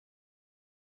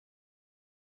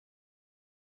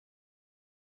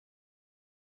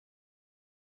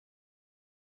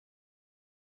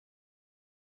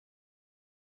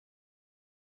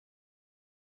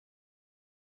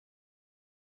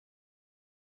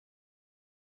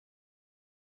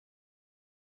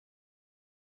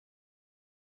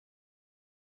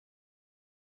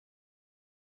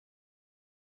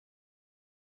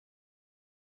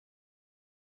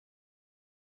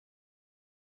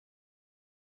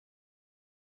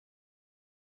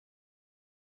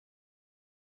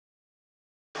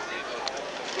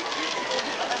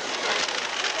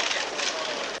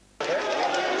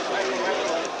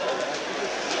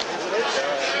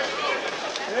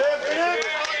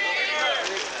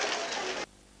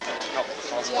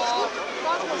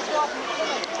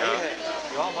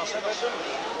Ja, was hebben we?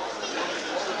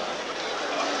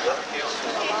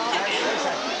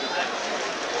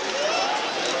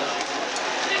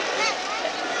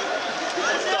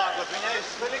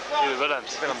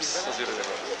 Willems, dat is hier weer.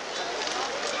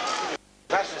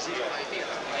 Waar is hier?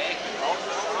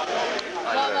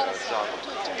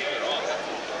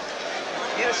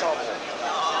 Hier is al.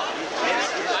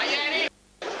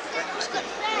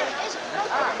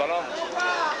 Ballan.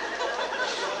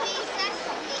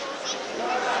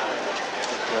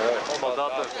 Wat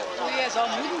dat er? Oh ja, zo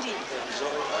moeten die.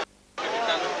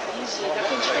 Easy, dat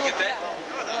komt goed.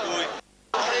 Doei.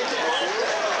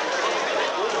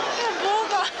 Ja,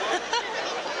 Boogerd.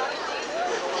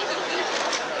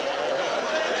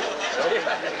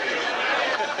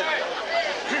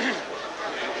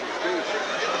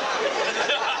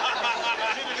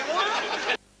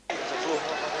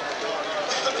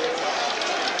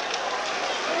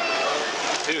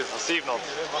 Hier, van Stevenand.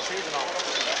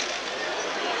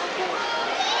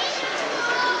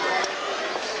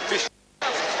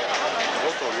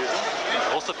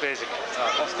 Hoste bezig.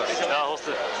 Ja, Hoste. Ja,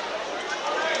 Hoste.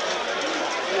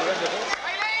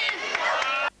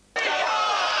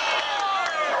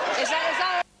 Is dat?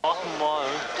 Ach man.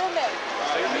 Kom mee.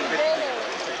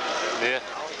 Nee.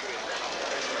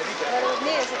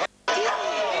 Nee, is het?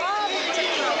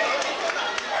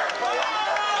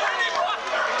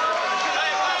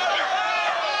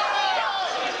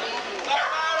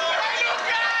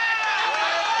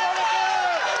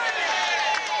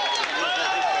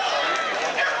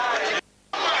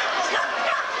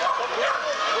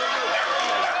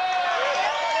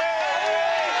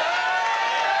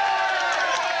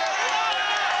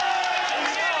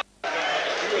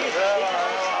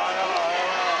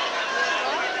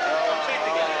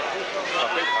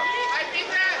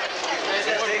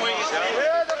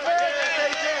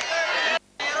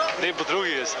 Nee,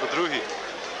 bedroeging is, bedroeging.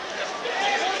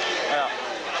 Ja.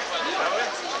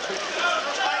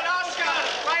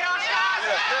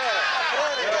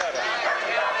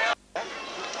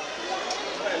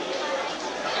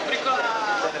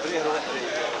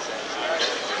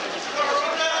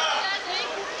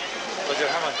 Wat is er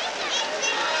hammer?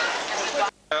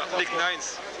 Lik Nuyens.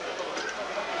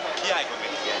 Kijk.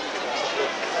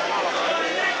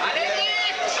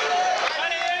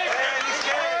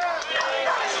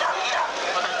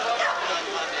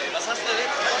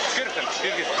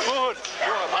 Goed.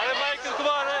 Alle Michael, come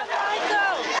on,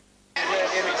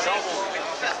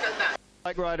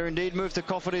 Bike rider indeed, moved to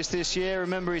Cofidis this year.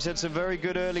 Remember, he's had some very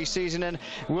good early season. And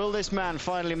will this man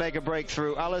finally make a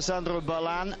breakthrough? Alessandro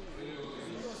Ballan,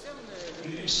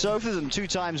 both of them 2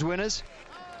 times winners.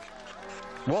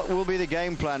 What will be the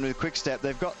game plan with Quickstep?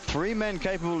 They've got 3 men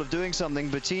capable of doing something: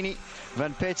 Bettini,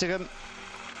 Van Petegem,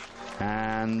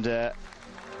 and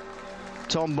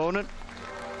Tom Bonen.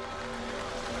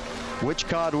 Which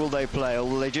card will they play, or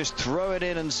will they just throw it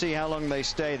in and see how long they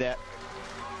stay there?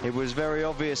 It was very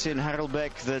obvious in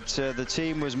Harelbeke that the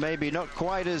team was maybe not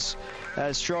quite as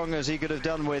strong as he could have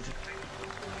done with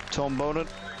Tom Bonen.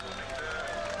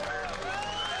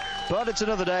 But it's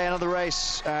another day, another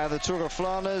race. The Tour of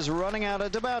Flanders running out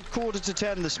at about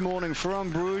 9:45 this morning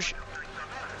from Brugge.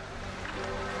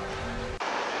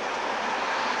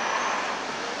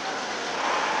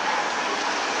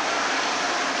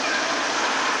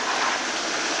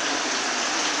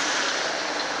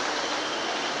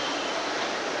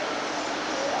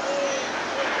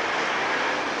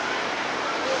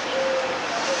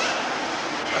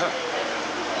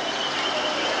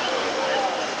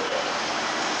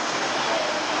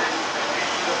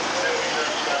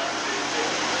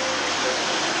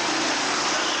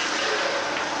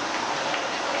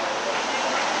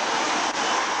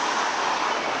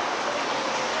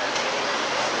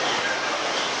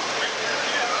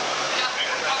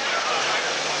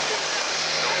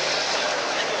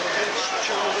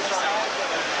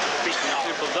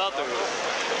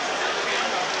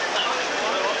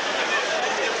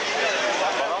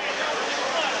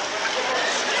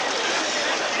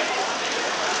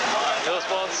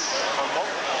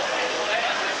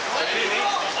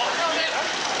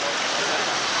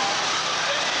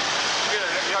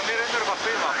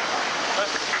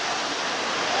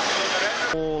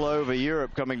 All over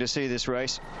Europe coming to see this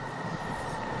race.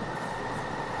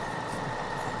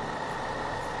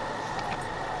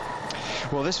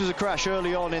 Well, this was a crash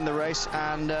early on in the race,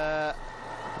 and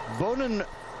Bonen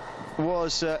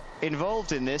was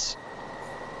involved in this.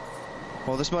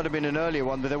 Well, this might have been an earlier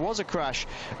one, but there was a crash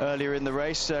earlier in the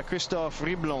race. Christophe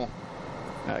Riblon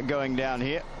going down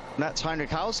here. That's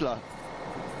Heinrich Hausler,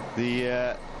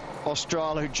 the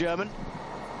Australo-German.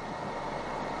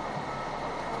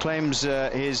 claims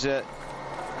his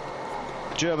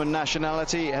German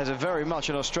nationality, has a very much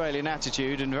an Australian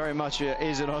attitude, and very much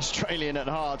is an Australian at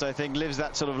heart, I think, lives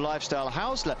that sort of lifestyle.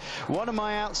 Hausler, one of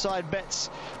my outside bets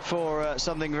for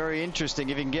something very interesting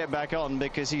if he can get back on,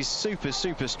 because he's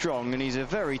super strong and he's a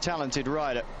very talented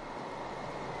rider.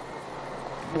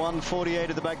 148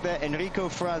 at the back there, Enrico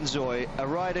Franzoi, a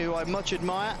rider who I much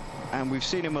admire, and we've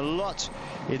seen him a lot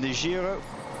in the Giro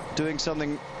doing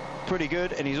something pretty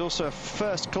good, and he's also a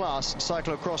first-class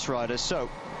cyclocross rider. So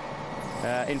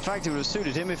in fact, it would have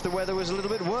suited him if the weather was a little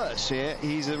bit worse here.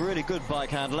 He's a really good bike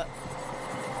handler.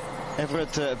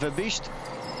 Everett Verbiest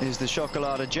is the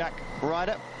Chocolade Jack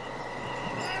rider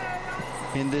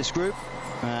in this group,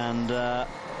 and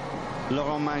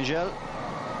Laurent Mangel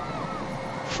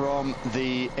from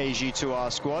the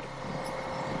AG2R squad.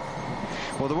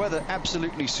 Well, the weather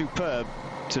absolutely superb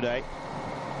today,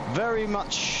 very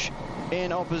much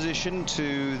in opposition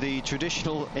to the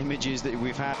traditional images that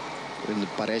we've had. In de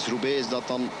Parijs-Roubaix is dat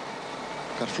dan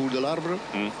Carrefour de l'Arbre,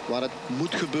 waar het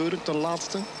moet gebeuren ten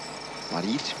laatste. Maar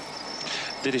hier...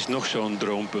 Dit is nog zo'n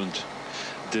droompunt.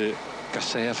 De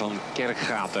kassei van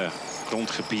Kerkgate,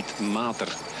 grondgebied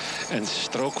Mater. Een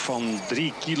strook van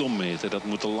 3 kilometer, dat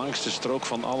moet de langste strook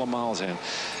van allemaal zijn.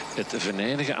 Het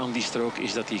venijnige aan die strook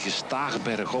is dat hij gestaag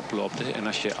bergop loopt. Hè. En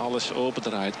als je alles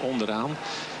opendraait onderaan,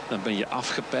 dan ben je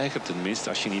afgepeigerd, tenminste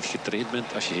als je niet getraind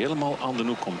bent, als je helemaal aan de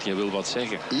hoek komt. Jij wil wat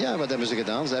zeggen. Ja, wat hebben ze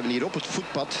gedaan? Ze hebben hier op het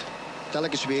voetpad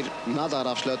telkens weer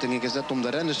nadarafsluitingen gezet om de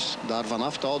renners daarvan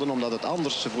af te houden, omdat het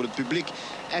anders voor het publiek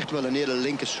echt wel een hele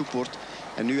linker soep wordt.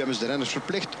 En nu hebben ze de renners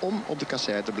verplicht om op de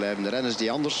kassei te blijven. De renners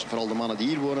die anders, vooral de mannen die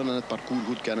hier wonen en het parcours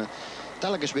goed kennen,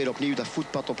 telkens weer opnieuw dat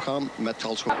voetpad opgaan met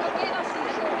galschop.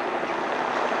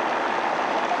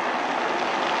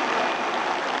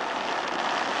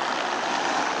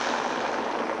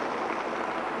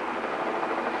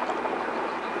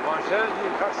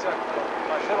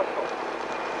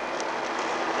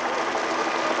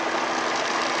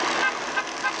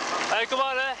 Hey, kom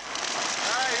maar, hè.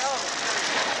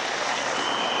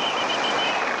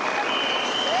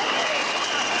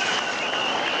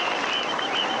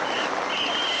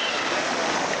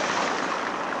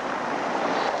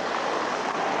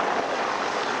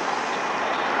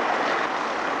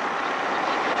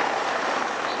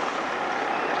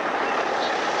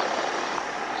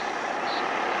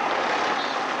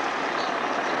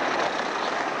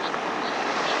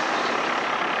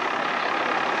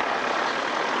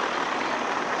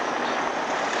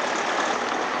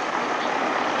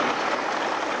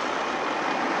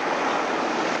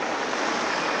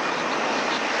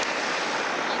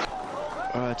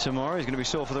 Tomorrow he's going to be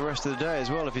sore for the rest of the day as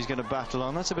well if he's going to battle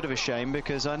on. That's a bit of a shame,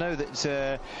 because I know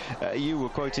that you were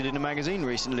quoted in a magazine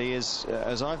recently as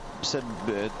I've said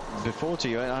before to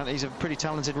you, he's a pretty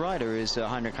talented rider, is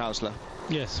Heinrich Hausler.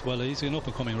 Yes, well, he's an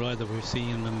up-and-coming rider. We've seen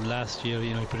him last year,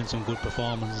 you know, he put in some good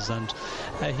performances, and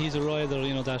he's a rider,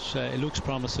 you know, that looks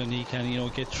promising. He can, you know,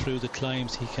 get through the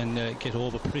climbs, he can get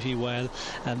over pretty well,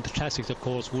 and the classics, of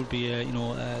course, would be you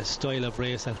know, a style of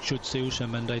race that should suit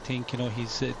him, and I think, you know,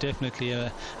 he's definitely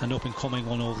an up-and-coming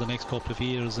one over the next couple of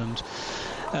years. And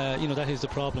you know, that is the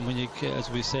problem when you, as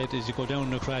we said, as you go down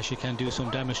in a crash, you can do some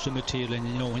damage to material, and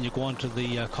you know, when you go onto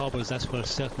the cobbles, that's where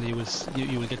certainly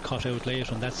you will get caught out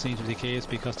later, and that seems to be the case,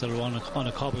 because they're on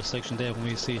a cobble section there when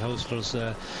we see Hausler's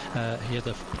here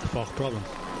the fork problem.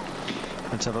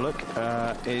 Let's have a look.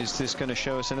 Is this going to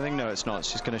show us anything? No, it's not.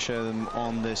 It's just going to show them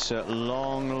on this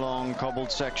long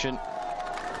cobbled section.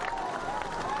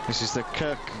 This is the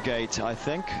Kerkgate, I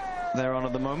think, they're on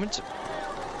at the moment,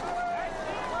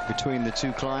 between the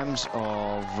two climbs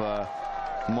of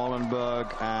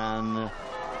Molenberg and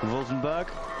Woltenberg.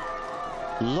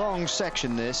 Long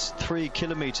section this, 3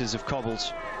 kilometers of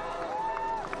cobbles.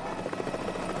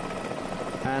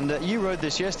 And you rode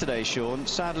this yesterday, Sean.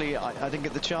 Sadly, I didn't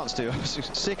get the chance to. I was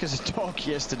sick as a dog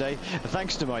yesterday,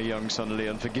 thanks to my young son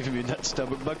Leon for giving me that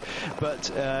stomach bug.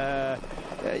 But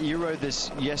you rode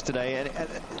this yesterday, and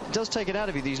it does take it out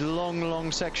of you, these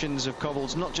long sections of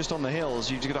cobbles, not just on the hills.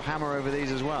 You've got to hammer over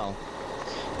these as well.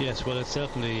 Yes, well, it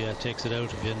certainly takes it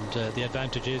out of you, and the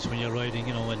advantage is when you're riding,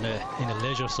 you know, in a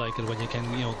leisure cycle, when you can,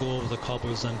 you know, go over the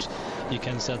cobbles and you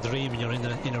can start dreaming you're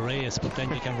in a race, but then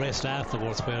you can rest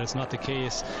afterwards, where it's not the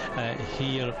case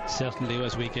here, certainly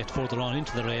as we get further on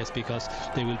into the race, because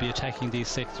they will be attacking these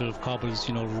sector of cobbles,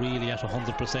 you know, really at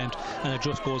 100%, and it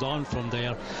just goes on from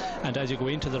there. And as you go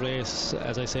into the race,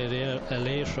 as I said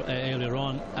earlier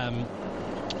on,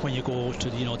 when you go to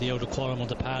the Oude Kwaremont,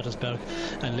 the Paolini,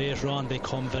 and later on they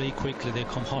come very quickly, they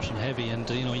come hot and heavy, and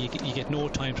you get no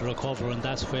time to recover, and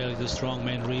that's where the strong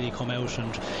men really come out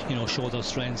and show their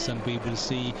strengths, and we will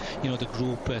see the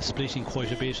group splitting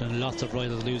quite a bit, and lots of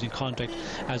riders losing contact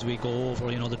as we go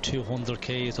over the 200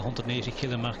 k's, 180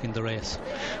 kilo mark in the race.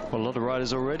 Well, a lot of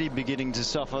riders already beginning to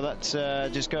suffer. That's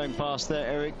just going past there,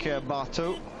 Eric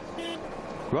Barteau.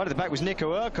 Right at the back was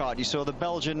Nico Urquhart. You saw the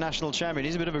Belgian national champion.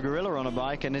 He's a bit of a gorilla on a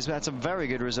bike, and he's had some very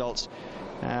good results.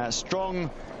 Strong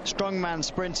man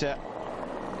sprinter.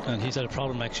 And he's had a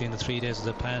problem actually in the 3 days of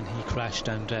the Pan. He crashed,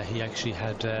 and he actually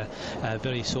had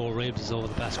very sore ribs over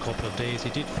the past couple of days.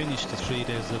 He did finish the 3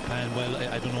 days of the Pan. Well,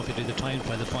 I don't know if he did the time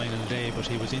by the final day, but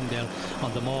he was in there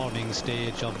on the morning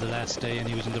stage of the last day, and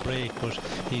he was in the break, but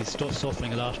he's still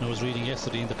suffering a lot. And I was reading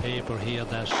yesterday in the paper here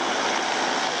that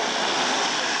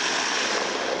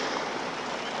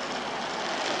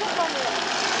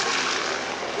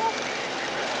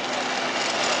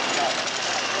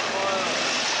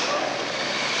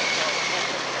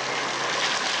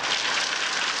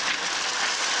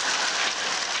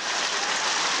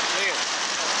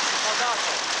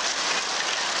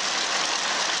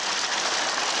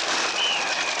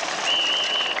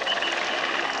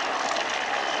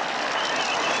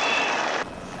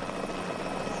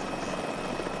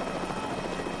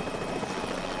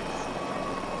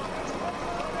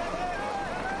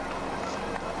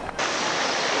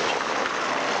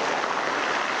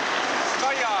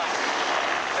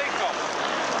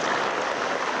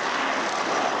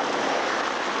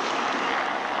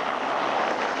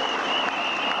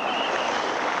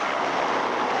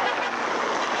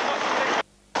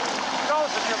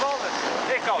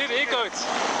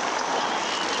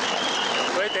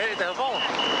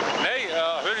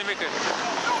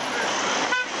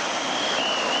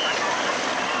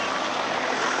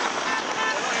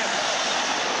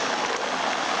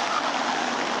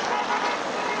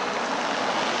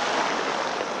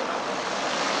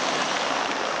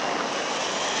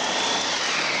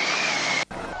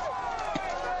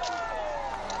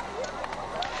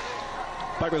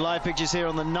back with live pictures here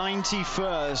on the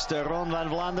 91st Ronde van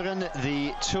Vlaanderen,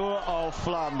 the Tour of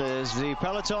Flanders. The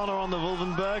peloton are on the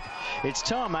Wolvenberg. It's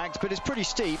tarmacked, but it's pretty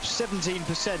steep,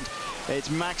 17% its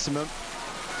maximum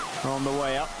on the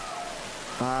way up.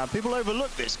 People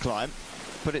overlook this climb,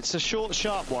 but it's a short,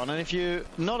 sharp one, and if you're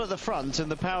not at the front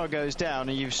and the power goes down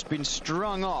and you've been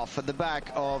strung off at the back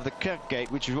of the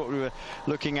Kerkgate, which is what we were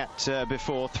looking at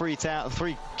before, 3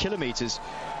 kilometers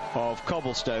of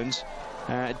cobblestones,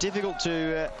 difficult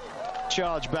to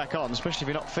charge back on, especially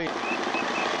if you're not feeling.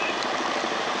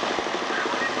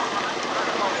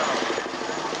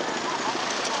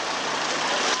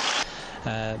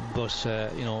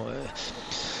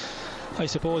 I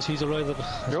suppose he's a rider.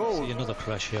 See another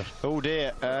crash here. Oh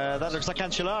dear, that looks like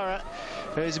Cancellara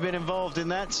who's been involved in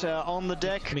that on the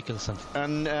deck. Mikkelsen.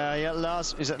 And yeah,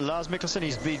 Lars Mikkelsen?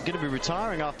 He's going to be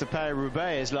retiring after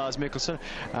Paris-Roubaix, is Lars Mikkelsen.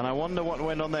 And I wonder what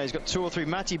went on there. He's got 2 or 3.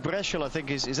 Matti Breschel, I think,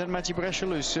 is that Matti Breschel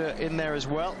who's in there as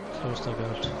well?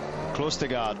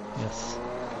 Klostergaard. Yes.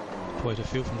 Quite a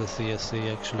few from the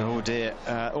CSC actually. Oh dear,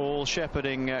 all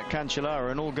shepherding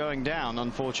Cancellara and all going down,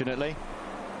 unfortunately.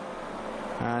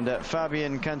 And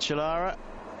Fabian Cancellara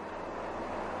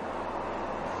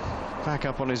back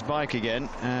up on his bike again,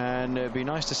 and it'd be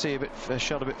nice to see a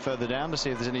shot a bit further down to see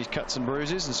if there's any cuts and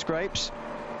bruises and scrapes.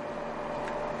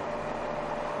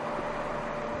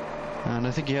 And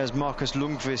I think he has Marcus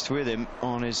Lundqvist with him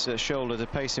on his shoulder to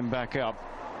pace him back up.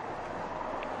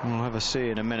 We'll have a see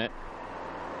in a minute.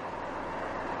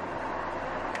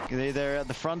 There at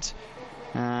the front,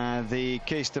 the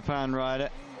Kees de Pan rider,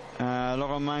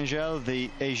 Laurent Mangel, the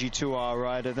AG2R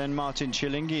rider, then Martin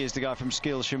Chilingi is the guy from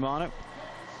Skil Shimano.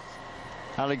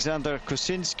 Alexander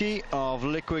Kosinski of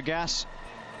Liquigas,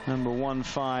 number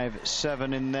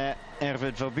 157 in there.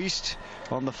 Erwin Verbiest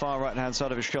on the far right hand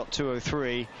side of a shot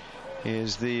 203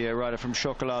 is the rider from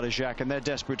Chocolade Jacques, and they're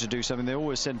desperate to do something. They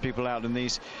always send people out in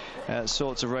these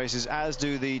sorts of races, as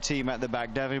do the team at the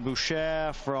back. David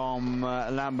Boucher from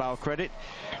Landbouw Credit.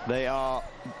 They are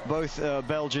both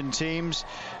Belgian teams.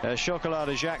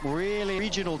 Chocolade Jacques, really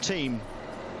regional team.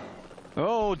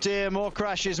 Oh dear, more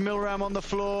crashes. Milram on the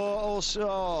floor.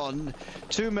 Also,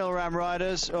 2 Milram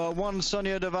riders, 1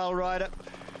 Sonia Deval rider.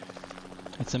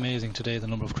 It's amazing today, the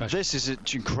number of crashes. This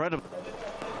is incredible.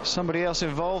 Somebody else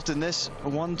involved in this.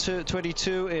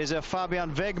 122 is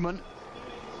Fabian Wegman.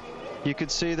 You could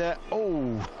see there.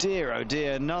 Oh dear,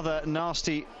 another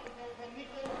nasty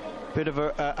bit of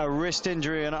a wrist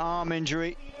injury, an arm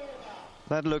injury.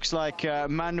 That looks like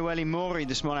Manueli Mori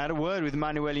this morning. I had a word with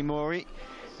Manueli Mori.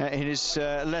 in his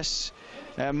less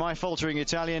my faltering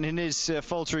Italian, in his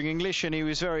faltering English, and he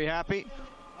was very happy.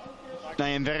 I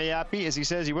am very happy, as he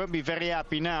says. He won't be very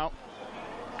happy now,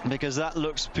 because that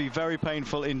looks to be very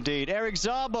painful indeed. Erik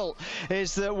Zabel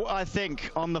is, I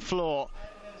think, on the floor.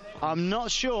 I'm not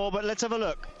sure, but let's have a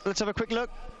look. Let's have a quick look.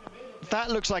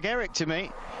 That looks like Erik to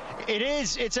me. It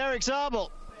is. It's Erik Zabel.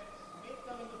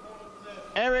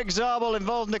 Erik Zabel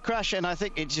involved in the crash, and I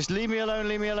think it's just leave me alone,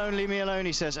 leave me alone, leave me alone,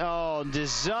 he says. Oh,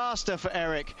 disaster for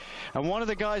Erik. And one of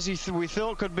the guys we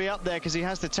thought could be up there because he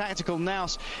has the tactical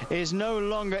nous is no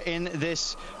longer in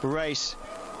this race.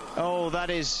 Oh, that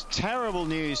is terrible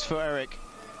news for Erik.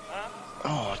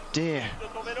 Oh, dear.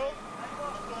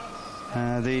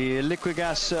 The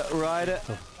Liquigas rider,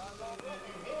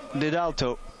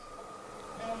 Didalto.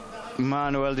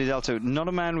 Manuel Didalto. Not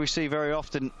a man we see very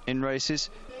often in races.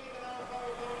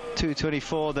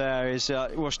 2:24 there is,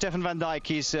 well, Stefan van Dijk.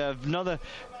 He's another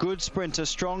good sprinter,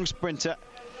 strong sprinter.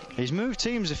 He's moved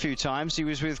teams a few times. He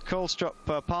was with Koolstrup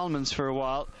Palmans for a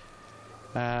while.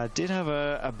 Did have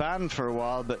a ban for a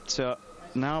while, but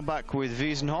now back with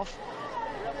Wiesenhof.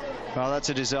 Well, that's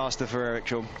a disaster for Erik,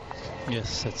 Sean.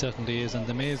 Yes, it certainly is. And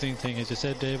the amazing thing, as you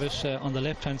said, David, on the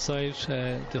left-hand side,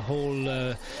 the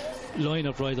whole line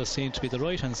of riders seemed to be the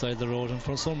right-hand side of the road, and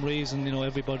for some reason, you know,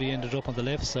 everybody ended up on the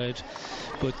left side.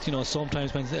 But you know,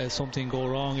 sometimes when something go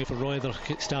wrong, if a rider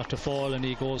starts to fall and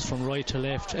he goes from right to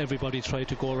left, everybody tried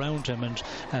to go around him, and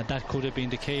that could have been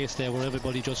the case there, where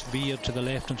everybody just veered to the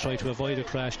left and tried to avoid a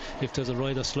crash. If there's a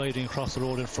rider sliding across the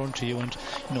road in front of you, and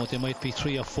you know, there might be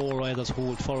 3 or 4 riders who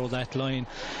would follow that line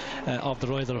of the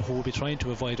rider who will be trying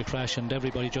to avoid a crash, and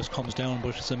everybody just comes down.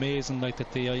 But it's amazing, like,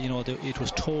 that you know, it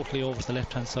was totally over to the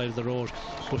left-hand side of the road.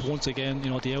 But once again,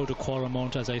 you know, the Oude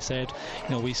Kwaremont, as I said,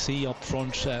 you know, we see up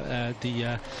front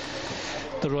the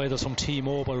riders from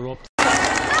T-Mobile are up.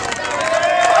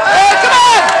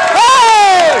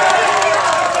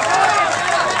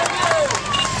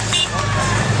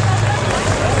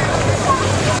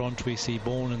 We see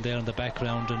Bonin there in the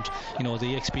background, and you know,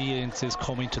 the experience is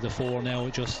coming to the fore now,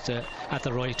 just at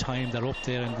the right time. They're up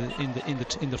there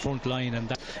in the front line, and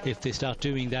that, if they start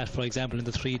doing that, for example, in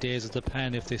the 3 days of the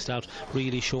Pan, if they start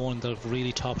really showing the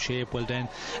really top shape, well then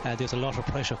there's a lot of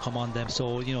pressure come on them.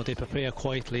 So you know, they prepare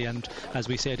quietly, and as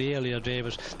we said earlier,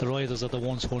 David, the riders are the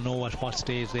ones who know at what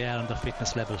stage they are on their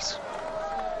fitness levels.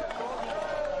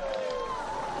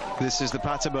 This is the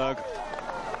Paterberg.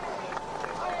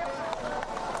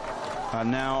 And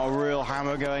now a real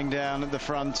hammer going down at the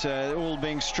front, all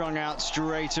being strung out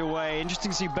straight away.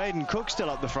 Interesting to see Baden Cook still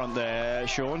up the front there,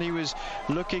 Sean. He was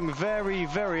looking very,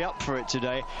 very up for it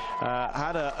today.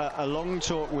 Had a long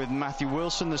talk with Matthew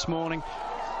Wilson this morning.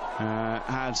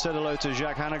 Had said hello to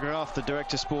Jacques Hanegraaff, the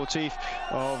director sportif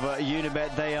of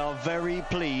Unibet. They are very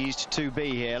pleased to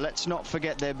be here. Let's not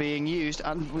forget they're being used,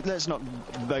 and let's not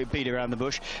beat around the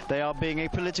bush. They are being a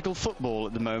political football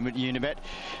at the moment, Unibet.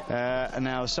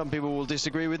 Now, some people will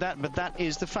disagree with that, but that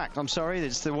is the fact. I'm sorry,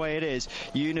 it's the way it is.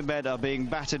 Unibet are being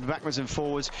battered backwards and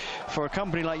forwards. For a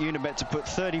company like Unibet to put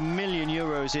 30 million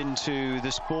euros into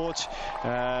the sport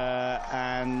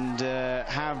and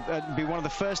be one of the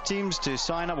first teams to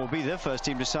sign up, or be their first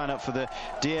team to sign up for the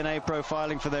DNA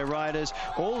profiling for their riders,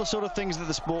 all the sort of things that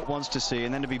the sport wants to see,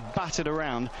 and then to be battered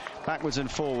around backwards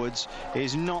and forwards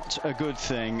is not a good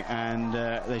thing, and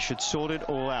they should sort it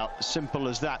all out. Simple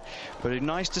as that. But it's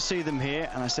nice to see them here.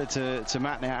 And I said to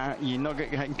Matt, now, you're not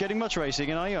getting much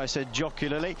racing, are you? I said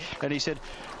jocularly, and he said,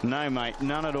 no mate,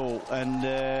 none at all. And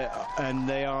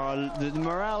they are, the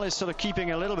morale is sort of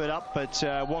keeping a little bit up, but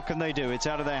what can they do? It's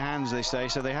out of their hands, they say,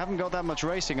 so they haven't got that much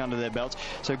racing under their belts.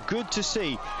 So good to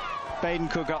see Baden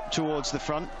Cook up towards the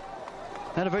front.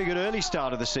 Had a very good early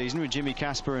start of the season with Jimmy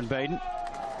Casper and Baden,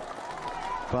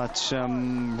 but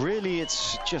really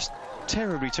it's just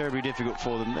terribly, terribly difficult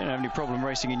for them. They don't have any problem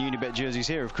racing in Unibet jerseys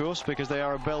here, of course, because they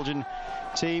are a Belgian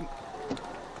team,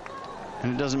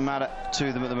 and it doesn't matter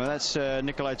to them at the moment. That's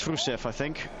Nikolai Trusev, I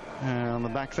think, on the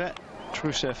back there.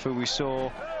 Trusev, who we saw,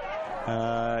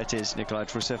 it is Nikolai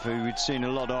Trusev, who we'd seen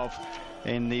a lot of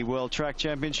in the World Track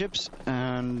Championships,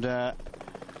 and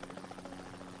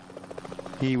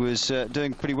he was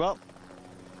doing pretty well,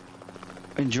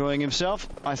 enjoying himself,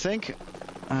 I think,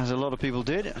 as a lot of people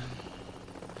did.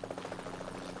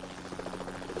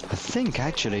 I think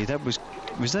actually that was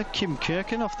that Kim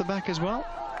Kirken off the back as well?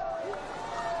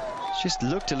 Just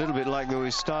looked a little bit like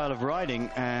his style of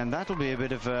riding, and that'll be a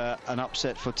bit of an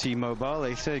upset for T-Mobile.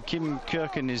 They said Kim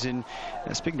Kirken is in,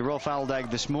 speaking to Rolf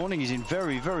Aldag this morning, he's in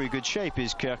very, very good shape,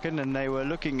 is Kirken, and they were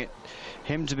looking at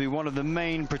him to be one of the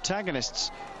main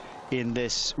protagonists in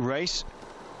this race.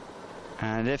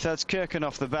 And if that's Kerkgate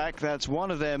off the back, that's one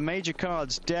of their major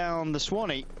cards down the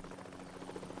Swanee.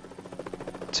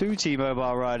 2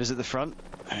 T-Mobile riders at the front.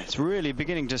 And it's really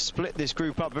beginning to split this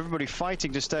group up. Everybody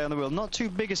fighting to stay on the wheel. Not too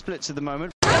big a splits at the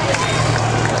moment. Hey,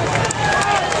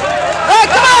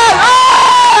 come on!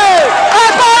 Hey!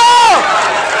 Hey, Paolo!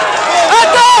 Hey,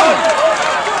 Tom!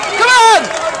 Come on!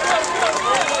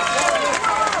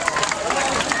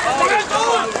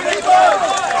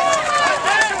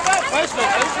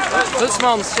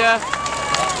 Hutsmans, ja.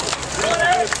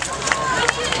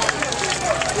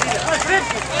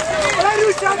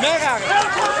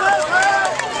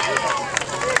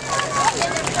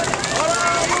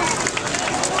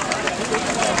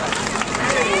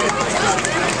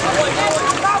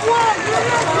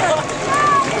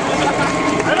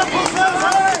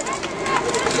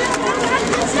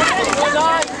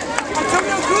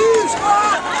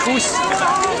 Goes.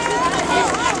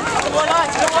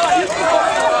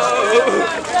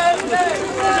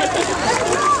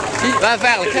 Wel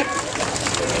veilig, hè?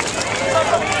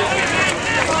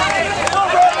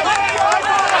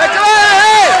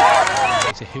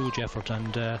 It's a huge effort,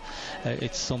 and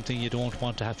it's something you don't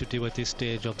want to have to do at this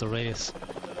stage of the race.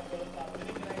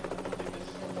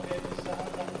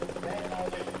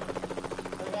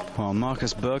 Well,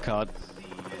 Marcus Burkhardt,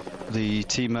 the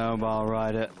T-Mobile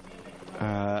rider,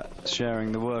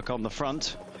 sharing the work on the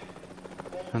front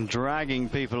and dragging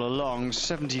people along.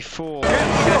 74.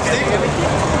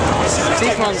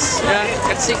 Sigmans, ja,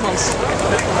 het Sigmans.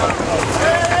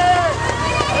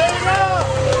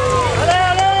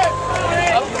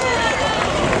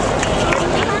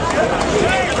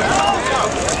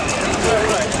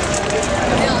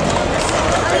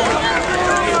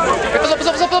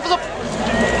 Pas op.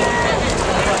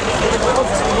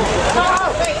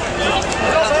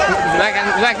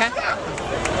 Weg, hè?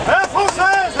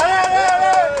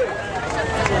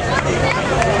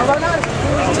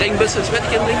 Drinkbussen,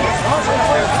 swetkinding.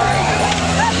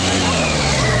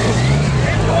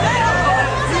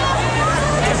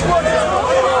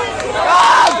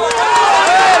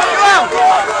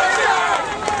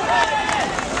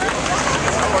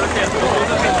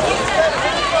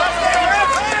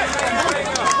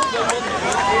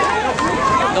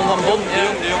 Dan van Bon,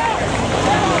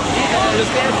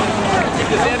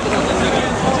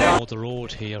 the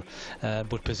road here,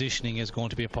 but positioning is going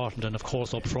to be important, and of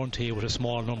course up front here with a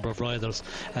small number of riders,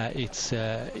 it's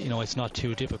you know, it's not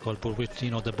too difficult, but with,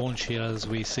 you know, the bunch here as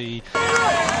we see.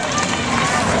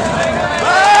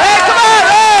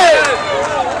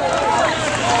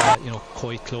 You know,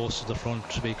 quite close to the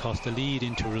front because the lead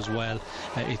into it as well,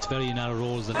 it's very narrow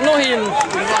roads. Nog in.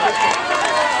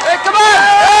 Hey, come on!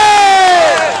 Hey!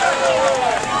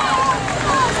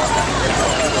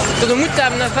 De moed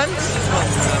hebben naar vent.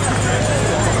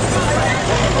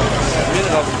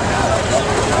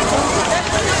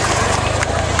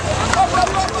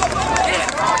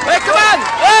 Hey, come on!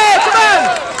 Hey, come on!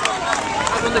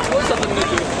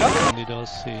 He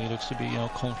does. He looks to be, you know,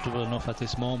 comfortable enough at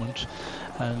this moment,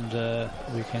 and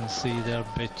we can see there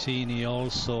Bettini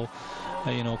also,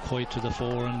 you know, quite to the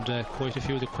fore, and quite a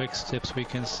few of the quick steps we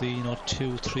can see, you know,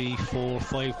 2, 3, 4,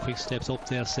 5 quick steps up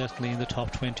there, certainly in the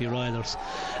top 20 riders,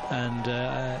 and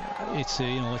it's a,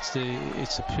 you know, it's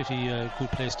a pretty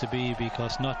good place to be,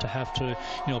 because not to have to,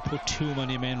 you know, put too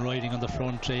many men riding on the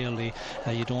front early.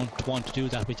 You don't want to do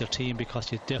that with your team,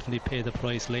 because you definitely pay the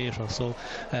price later. So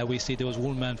we see there was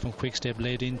one man from Quickstep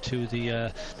led into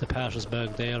the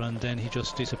Patersberg there, and then he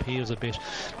just disappears a bit,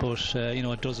 but you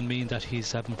know, it doesn't mean that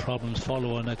he's having problems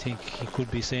following. I think he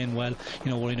could be saying, well,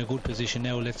 you know, we're in a good position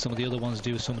now, let some of the other ones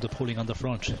do some of the pulling on the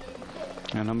front.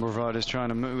 A number of riders trying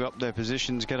to move up their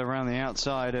positions, get around the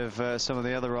outside of some of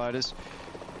the other riders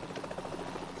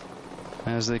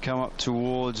as they come up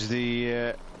towards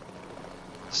the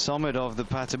summit of the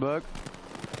Patersberg.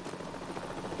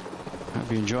 Hope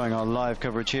you're enjoying our live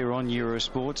coverage here on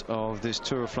Eurosport of this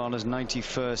Tour of Flanders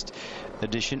 91st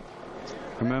edition.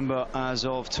 Remember, as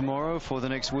of tomorrow for the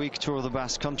next week, Tour of the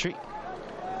Basque Country,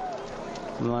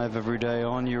 live every day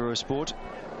on Eurosport.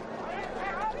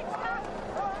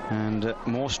 And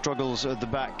more struggles at the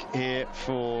back here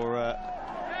for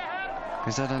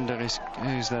is that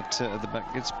who's that at the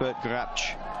back? It's Bert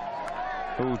Grapch.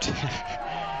 Oh,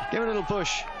 give it a little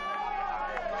push.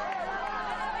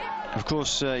 Of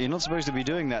course, you're not supposed to be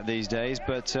doing that these days,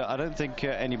 but I don't think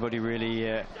anybody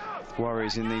really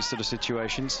worries in these sort of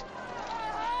situations.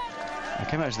 I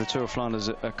came out to the Tour of Flanders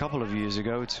a couple of years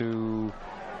ago to,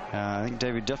 I think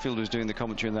David Duffield was doing the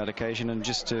commentary on that occasion, and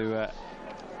just to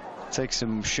take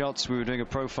some shots. We were doing a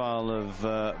profile of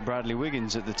Bradley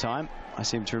Wiggins at the time, I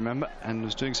seem to remember, and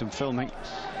was doing some filming.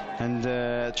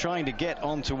 and trying to get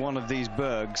onto one of these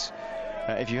bergs,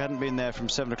 if you hadn't been there from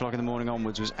 7 o'clock in the morning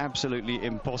onwards, was absolutely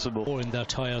impossible. Or in their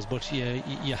tyres, but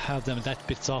you have them that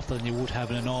bit softer than you would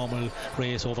have in a normal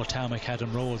race over tarmac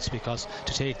Haddam roads, because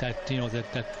to take that, you know,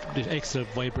 that extra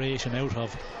vibration out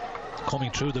of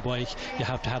coming through the bike, you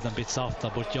have to have them a bit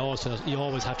softer, but you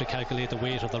always have to calculate the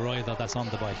weight of the rider that's on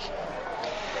the bike.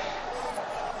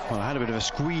 Well, I had a bit of a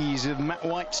squeeze of Matt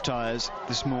White's tyres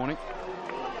this morning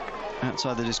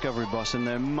outside the Discovery bus, and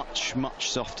they're much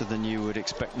softer than you would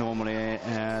expect normally.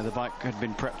 The bike had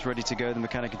been prepped, ready to go. The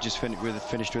mechanic had just finished with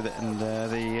it, and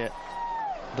the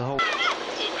whole.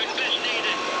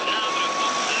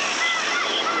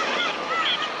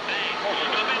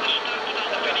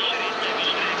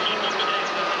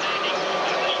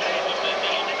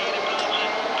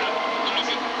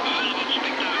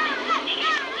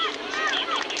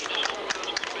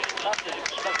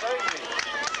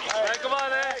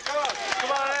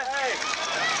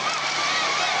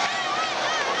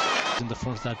 In the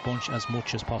front of that bunch as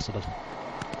much as possible.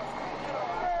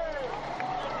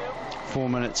 4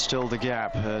 minutes still the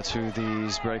gap to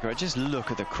these breakaways. Just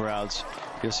look at the crowds.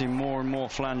 You'll see more and more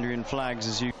Flandrian flags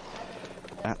as you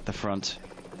at the front.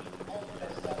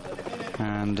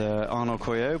 And Arnaud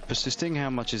Coyot persisting. How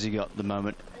much has he got at the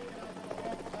moment?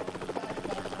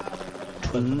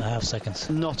 12.5 seconds.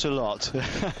 Not a lot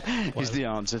is the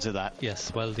answer to that.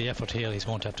 Yes, well, the effort here he's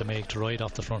going to have to make to ride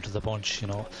off the front of the bunch, you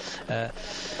know.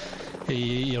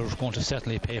 You're going to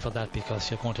certainly pay for that,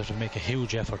 because you're going to have to make a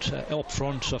huge effort up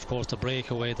front. Of course, the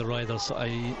breakaway, the riders,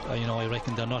 I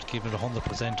reckon they're not giving it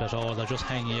 100% at all. They're just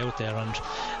hanging out there, and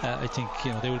I think,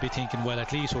 you know, they will be thinking, well,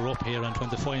 at least we're up here, and when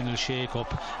the final shake-up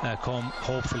come,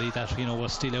 hopefully that, you know, we're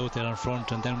still out there in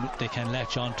front, and then they can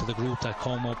latch on to the group that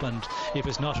come up. And if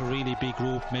it's not a really big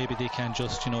group, maybe they can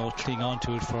just, you know, cling on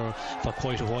to it for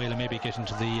quite a while and maybe get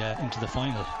into the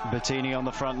final. Bettini on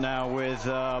the front now with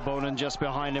Bolan just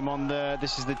behind him on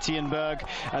this is the Taaienberg.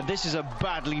 This is a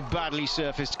badly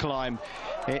surfaced climb.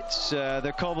 It's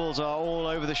the cobbles are all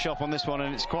over the shop on this one,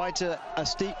 and it's quite a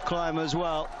steep climb as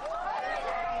well.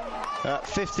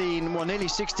 15, well, nearly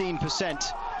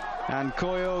 16%, and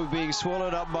Coyot being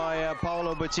swallowed up by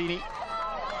Paolo Bettini.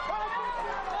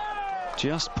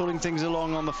 Just pulling things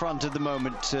along on the front at the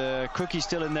moment. Cookie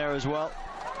still in there as well.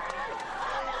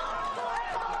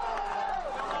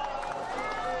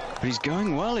 But he's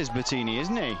going well, is Bettini,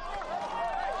 isn't he?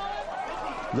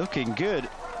 Looking good.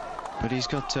 But he's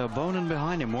got Bonan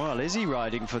behind him. Well, is he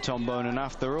riding for Tom Bonan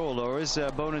after all, or is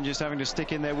Bonan just having to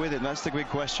stick in there with him? That's the big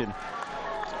question.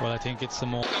 Well, I think it's the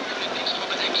more...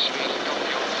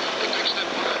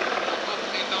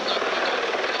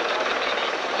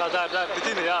 Daar,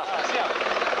 Bettini, ja.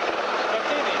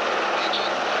 Bettini.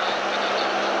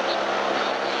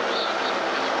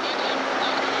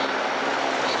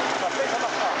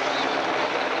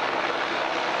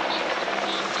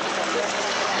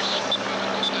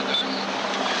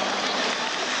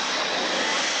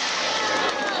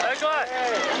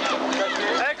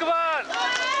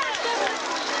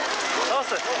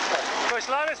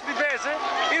 Hoste, is niet bezig.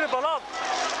 Hier, Ballan.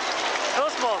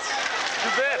 Husmans.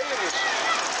 Stuart.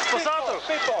 Passato.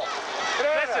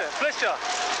 Flesja.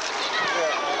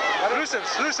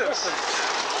 Goesev.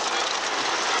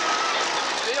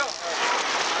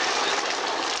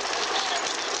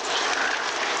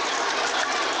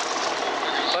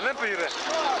 Van Lempen hier.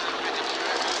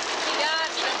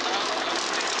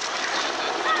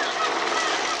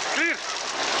 Clear.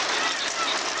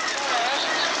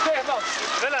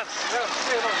 Willens.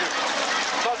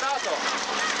 Soldato.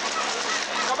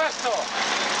 Cabesto.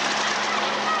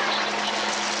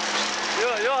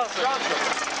 Ja.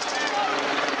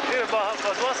 Hier,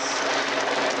 wat was?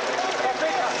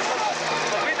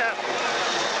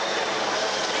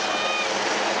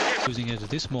 Using it at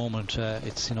this moment,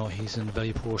 it's, you know, he's in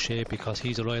very poor shape, because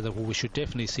he's a rider who we should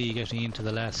definitely see getting into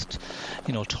the last,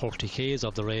 you know, 30 k's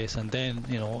of the race, and then,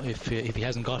 you know, if he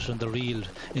hasn't got it in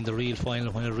the real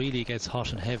final when it really gets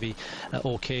hot and heavy,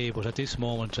 okay. But at this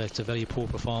moment, it's a very poor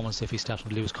performance if he's starting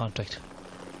to lose contact.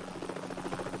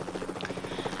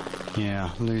 Yeah,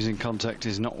 losing contact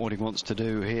is not what he wants to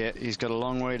do here. He's got a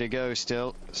long way to go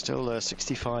still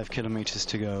 65 kilometers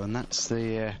to go, and that's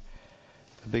the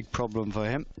big problem for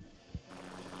him.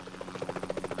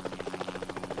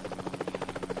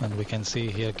 And we can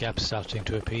see here gaps starting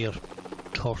to appear.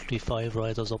 35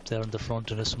 riders up there in the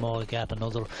front in a small gap,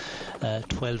 another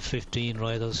 12-15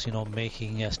 riders, you know,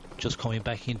 making just coming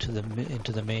back into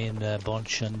the main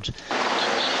bunch, and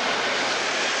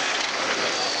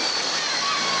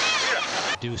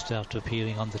do start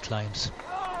appearing on the climbs.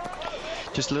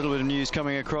 Just a little bit of news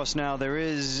coming across now. There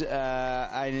is, in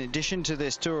addition to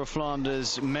this Tour of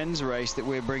Flanders men's race that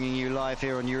we're bringing you live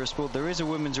here on Eurosport, there is a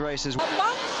women's race as well.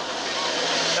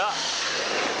 Ja.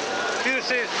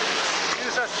 64.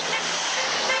 64.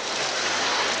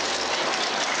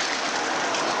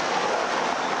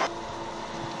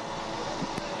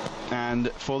 And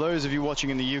for those of you watching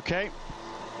in the UK,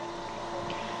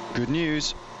 good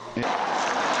news.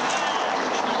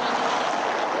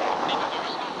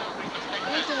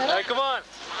 Hey, come on.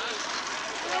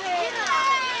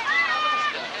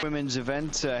 Women's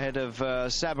event ahead of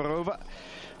Sabarova,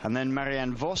 and then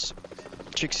Marianne Vos,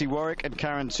 Chixie Warwick and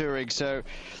Karen Turig. So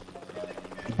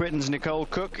Britain's Nicole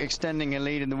Cook extending her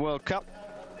lead in the World Cup.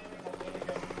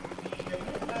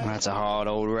 That's a hard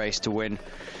old race to win.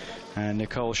 And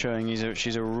Nicole showing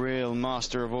she's a real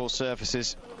master of all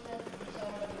surfaces.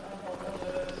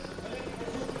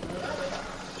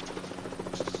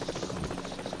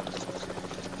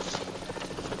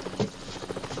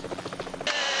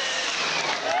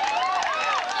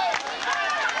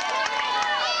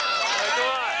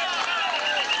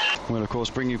 We'll of course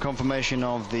bring you confirmation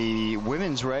of the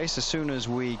women's race as soon as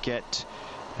we get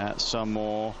some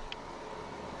more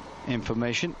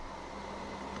information.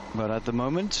 But at the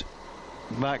moment,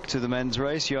 back to the men's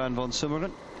race. Johan van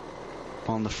Summeren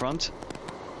on the front,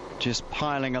 just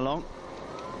piling along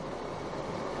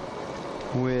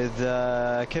with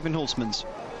Kevin Hulsmans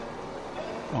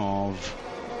of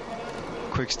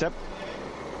Quick-Step.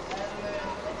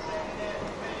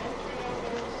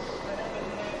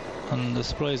 And the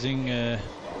surprisingly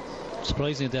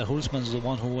that Hulsmans is the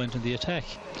one who went in the attack.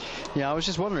 Yeah, I was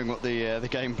just wondering what the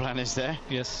game plan is there.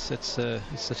 Yes, it's the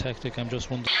tactic. I'm just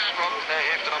wondering. Hij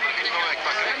heeft er aan de fietsnelweg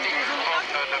pak richting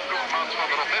van de ploegmaat van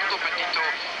Roberto Petito,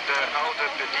 de oude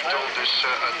Petito. Dus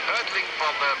een uitlink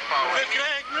van Power.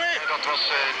 En dat was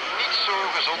niet zo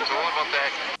gezond hoor, want hij...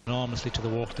 Enormously to the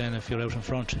work then if you're out in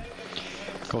front.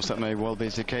 Of course, that may well be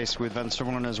the case with Van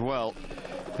Summeren as well,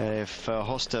 if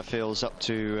Hoste feels up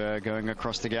to going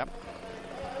across the gap.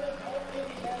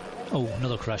 Oh,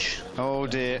 another crash. Oh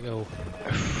dear.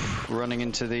 Running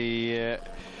into the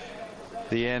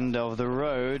end of the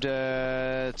road.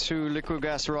 Two liquid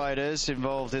gas riders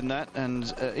involved in that,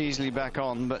 and easily back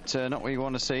on, but not what you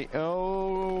want to see.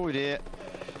 Oh dear.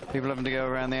 People having to go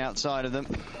around the outside of them.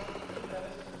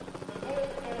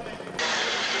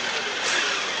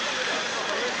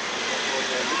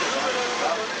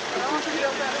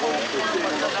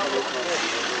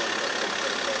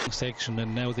 Section,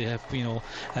 and now they have, you know,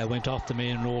 went off the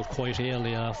main road quite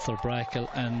early after Brackle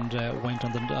and went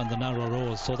on the narrow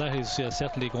road. So that is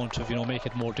certainly going to, you know, make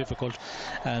it more difficult.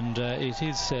 And it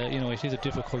is, you know, it is a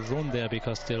difficult run there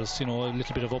because there's, you know, a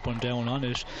little bit of up and down on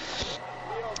it.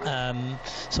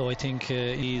 So I think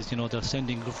you know, they're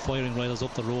firing riders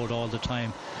up the road all the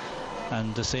time.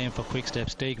 And the same for Quick-Step.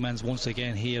 Stegman's once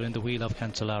again here in the wheel of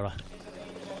Cancellara.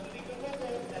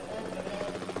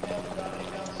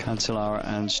 Cancellara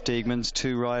and Stegmans,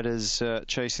 two riders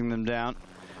chasing them down.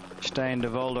 Stein de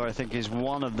Volder, I think, is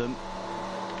one of them.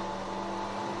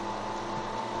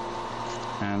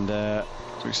 And as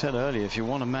we said earlier, if you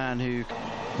want a man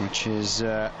which is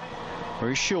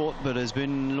very short but has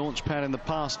been launch pad in the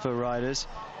past for riders,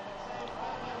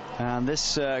 and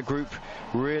this group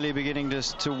really beginning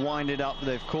to wind it up.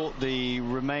 They've caught the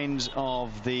remains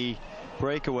of the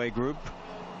breakaway group.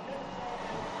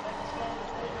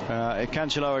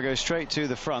 Cancellara goes straight to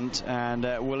the front, and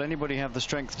will anybody have the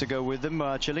strength to go with them?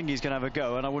 Cilingi's going to have a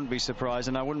go, and I wouldn't be surprised,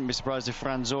 if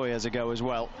Franzoy has a go as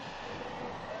well.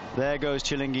 There goes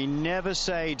Cilingi. Never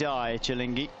say die,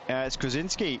 Cilingi. It's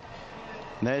Kosinski.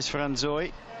 There's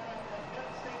Franzoy.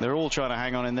 They're all trying to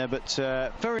hang on in there, but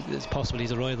it's possible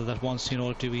he's a rider that wants, you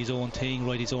know, to do his own thing,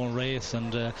 ride his own race,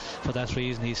 and for that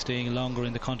reason he's staying longer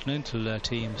in the continental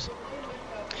teams.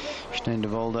 Stein de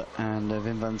Volder and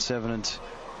Wim van Sevenent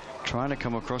trying to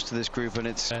come across to this group, and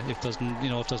it's if there's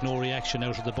no reaction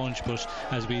out of the bunch. But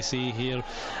as we see here,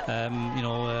 you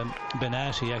know,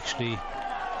 Benatti actually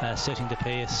setting the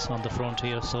pace on the front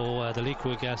here. So the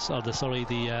liquid gas, or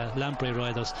the lamprey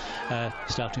riders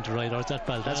starting to ride. Or is that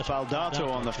Baldato? That's Baldato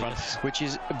on the front, yes. Which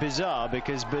is bizarre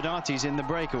because Benatti's in the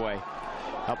breakaway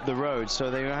up the road,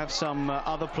 so they have some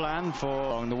other plan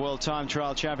for the World Time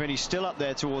Trial champion. He's still up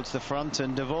there towards the front,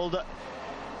 and de Volder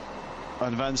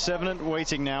and Van Sevenent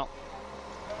waiting now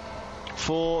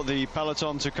for the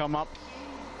peloton to come up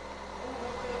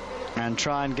and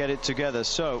try and get it together.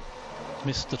 So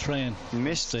missed the train.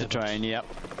 Missed the train, yep.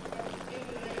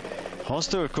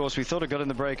 Hoste, of course, we thought had got in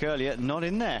the break earlier, not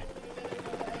in there.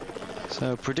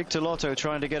 So Predictor Lotto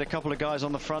trying to get a couple of guys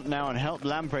on the front now and help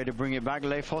Lamprey to bring it back.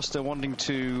 Leif Hoste wanting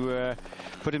to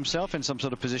put himself in some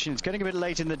sort of position. It's getting a bit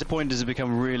late in the pointers have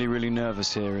become really, really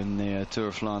nervous here in the Tour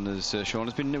of Flanders,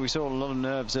 Sean. We saw a lot of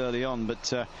nerves early on,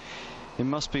 but it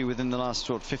must be within the last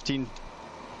 15,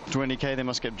 20k they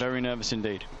must get very nervous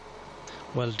indeed.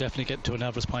 Well, definitely get to a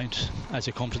nervous point as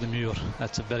you come to the Muur.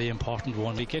 That's a very important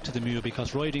one. You get to the Muur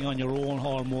because riding on your own,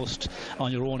 almost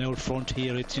on your own out front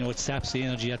here, it's, you know, it saps the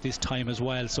energy at this time as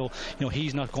well. So, you know,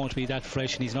 he's not going to be that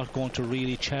fresh, and he's not going to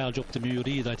really charge up the Muur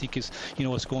either. I think it's, you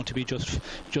know, it's going to be just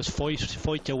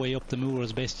fight your way up the Muur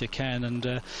as best you can.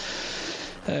 And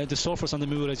the surface on the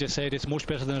Muur, as you said, it's much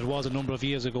better than it was a number of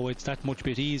years ago. It's that much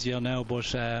bit easier now,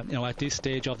 but you know, at this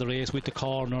stage of the race with the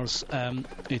corners,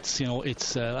 it's, you know,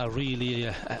 it's a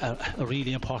really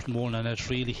important one, and it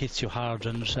really hits you hard.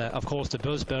 And of course the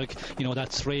Bosberg, you know,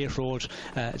 that straight road,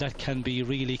 that can be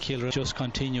really killer. It just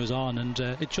continues on, and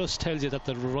it just tells you that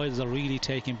the riders are really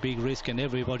taking big risk, and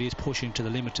everybody is pushing to the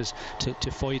limit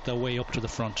to fight their way up to the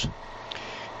front.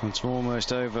 It's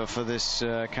almost over for this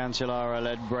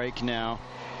Cancellara-led break now,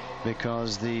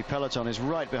 because the peloton is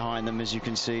right behind them, as you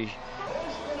can see,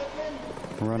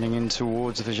 running in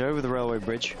towards the fish over the railway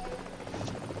bridge.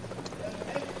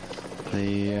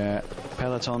 The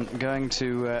peloton going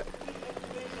to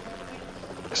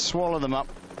swallow them up.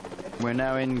 We're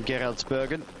now in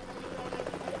Geraardsbergen,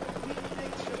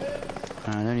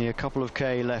 and only a couple of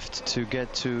k left to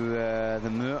get to the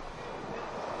Muur.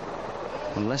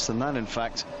 Well, less than that, in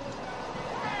fact.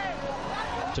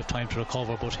 Of time to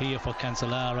recover, but here for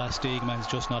Cancellara, Stegman's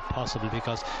just not possible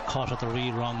because caught at the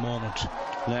real wrong moment.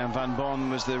 Leon van Bon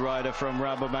was the rider from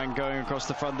Rabobank going across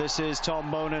the front. This is Tom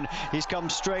Bonen. He's come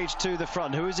straight to the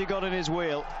front. Who has he got in his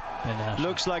wheel?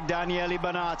 Looks like Daniele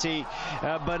Banati.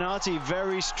 Banati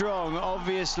very strong,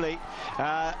 obviously.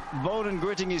 Bonen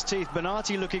gritting his teeth.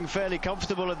 Banati looking fairly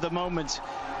comfortable at the moment,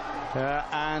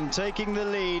 and taking the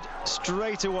lead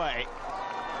straight away.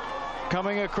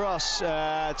 Coming across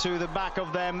to the back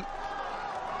of them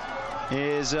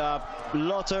is a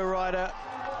Lotto rider.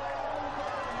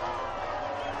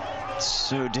 It's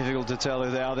so difficult to tell who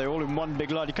they are. They're all in one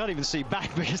big line. You can't even see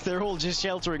back because they're all just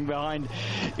sheltering behind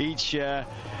each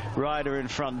rider in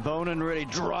front. Bonen really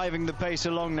driving the pace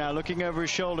along now, looking over his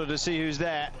shoulder to see who's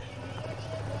there.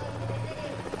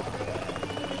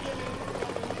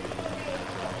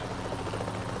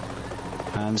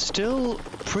 And still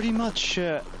pretty much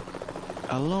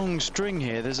a long string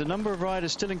here. There's a number of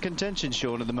riders still in contention,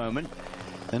 Sean, at the moment.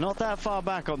 They're not that far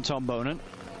back on Tom Bonen.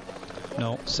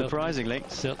 No, surprisingly.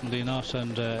 Certainly not,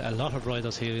 and a lot of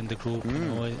riders here in the group. You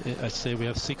know, I'd say we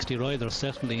have 60 riders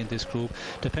certainly in this group.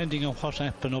 Depending on what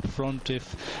happens up front,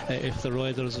 if the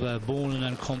riders Bonen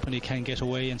and company can get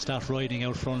away and start riding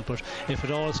out front, but if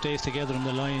it all stays together in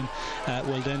the line,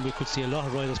 well, then we could see a lot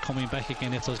of riders coming back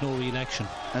again if there's no real action.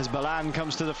 As Ballan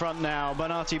comes to the front now,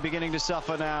 Banati beginning to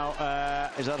suffer now.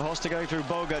 Is that Hoste going through?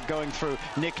 Boogerd going through.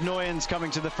 Nick Nuyens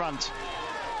coming to the front.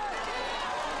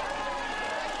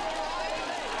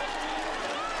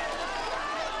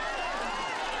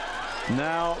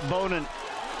 Now Bonen,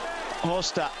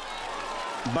 Hoste,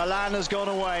 Ballan has gone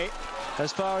away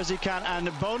as far as he can, and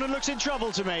Bonen looks in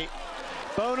trouble to me.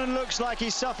 Bonen looks like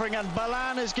he's suffering, and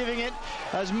Ballan is giving it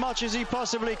as much as he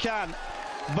possibly can.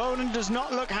 Bonen does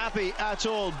not look happy at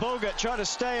all. Boogerd trying to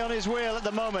stay on his wheel at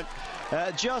the moment.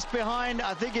 Just behind,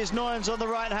 I think, is Nuyens on the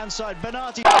right-hand side.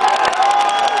 Banati.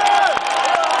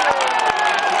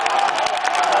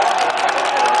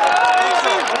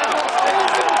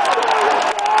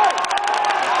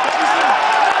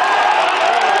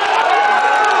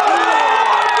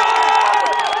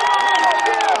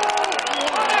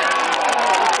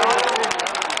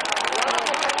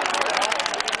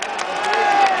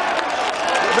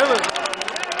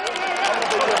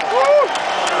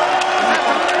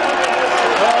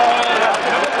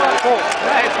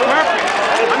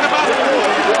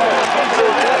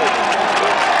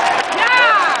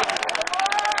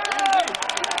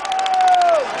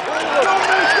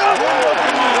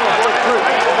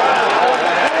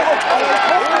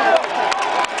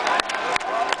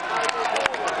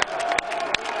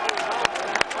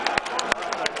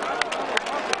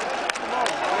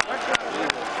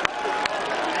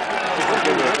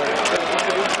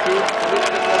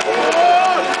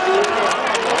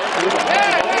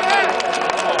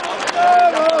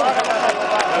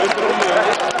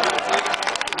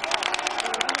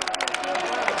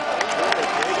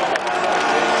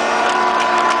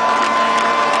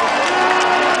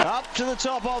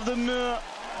 Top of the Muur.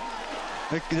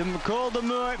 Called the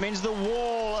Muur, it means the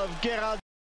wall of Geraardsbergen.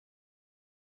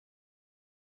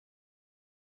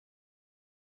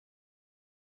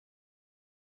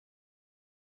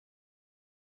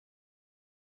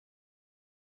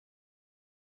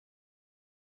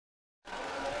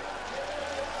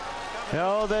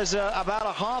 Oh, there's about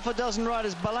a half a dozen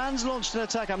riders. Ballan's launched an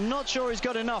attack. I'm not sure he's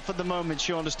got enough at the moment,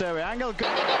 Sean, to stay away. Angle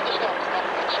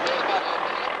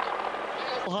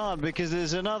hard because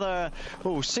there's another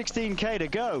 16k to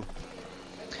go.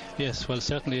 Yes, well,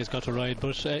 certainly he's got to ride,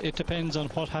 but it depends on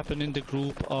what happened in the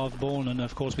group of Bonan.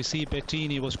 Of course, we see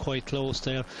Bettini was quite close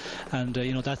there, and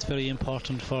you know, that's very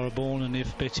important for Bonan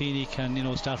if Bettini can, you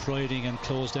know, start riding and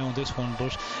close down this one.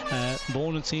 But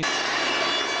Bonan seems.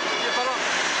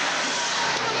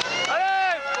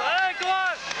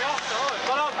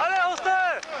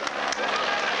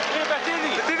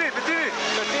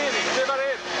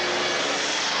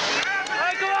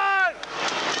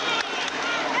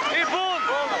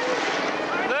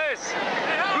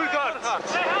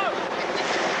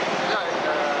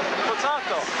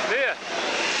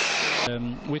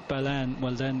 With Ballan,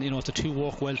 well then, you know, if the two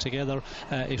work well together,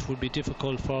 it would be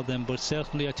difficult for them, but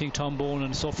certainly I think Tom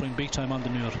Bonan is suffering big time on the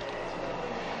Muur.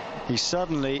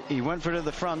 He went for it at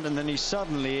the front and then he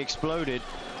suddenly exploded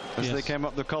as they came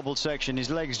up the cobbled section. His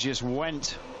legs just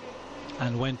went.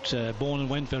 And Bonan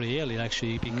went very early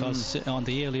actually, because on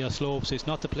the earlier slopes it's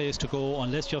not the place to go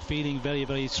unless you're feeling very,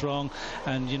 very strong,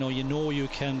 and you know you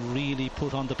can really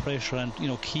put on the pressure and, you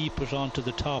know, keep it on to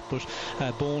the top. But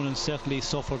Bonan certainly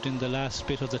suffered in the last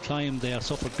bit of the climb there,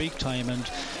 suffered big time, and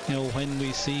you know, when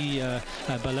we see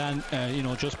Ballan you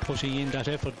know, just putting in that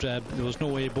effort, there was no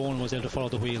way Bonan was able to follow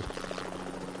the wheel.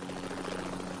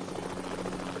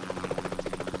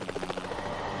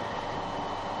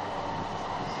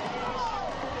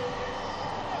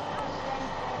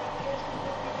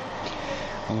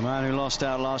 Well, the man who lost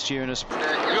out last year in a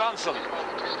Johansson.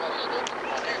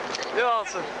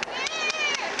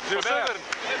 Silver.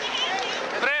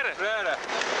 Freire.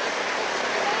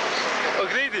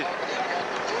 O'Grady.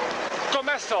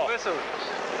 Comesso. Wat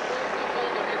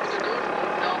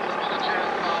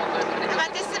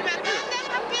is er met de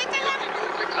Peter?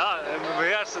 Ah,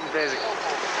 mijn hersen bezig.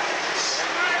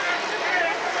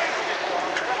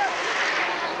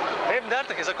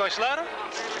 35, is dat Cancellara?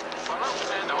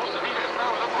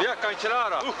 Ja,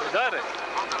 Cancellara. Daar.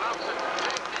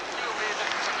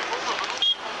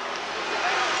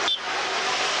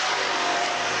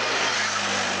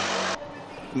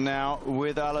 Now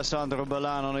with Alessandro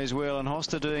Ballan on his wheel and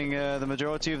Hoste doing the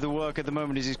majority of the work at the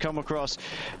moment as he's come across.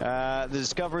 The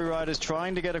Discovery riders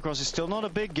trying to get across. It's still not a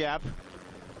big gap.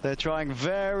 They're trying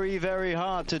very, very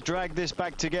hard to drag this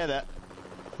back together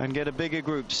and get a bigger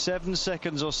group. 7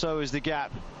 seconds or so is the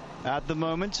gap at the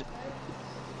moment.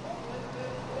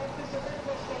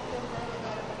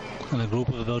 And a group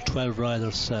of about 12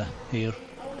 riders here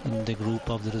in the group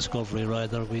of the Discovery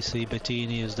rider. We see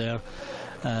Bettini is there.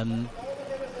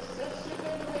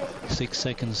 6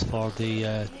 seconds for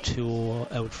the two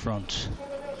out front.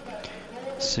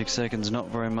 6 seconds, not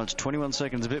very much. 21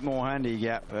 seconds, a bit more handy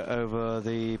gap over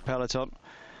the peloton.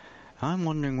 I'm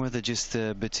wondering whether just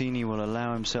Bettini will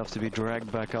allow himself to be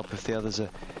dragged back up if the others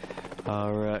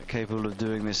are capable of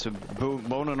doing this.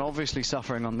 Bonan obviously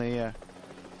suffering on the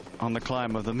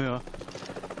climb of the Muur,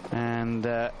 and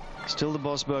still the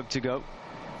Bosberg to go.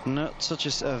 Not such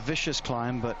a vicious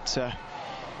climb, but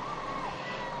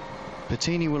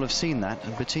Bettini will have seen that,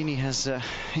 and Bettini has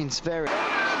hints very.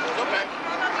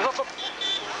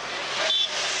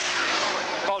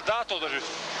 Soldato er.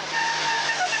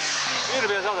 Hier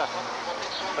ben je zo daar.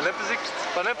 Van Lippen ziet.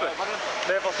 Van Lippen.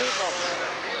 Nee, van Silverland.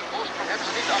 Hebben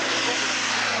ze niet afgekomen.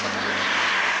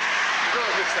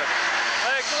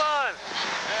 Hey, come on.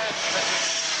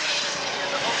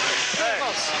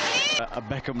 A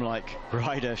Beckham-like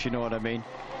rider, if you know what I mean.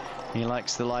 He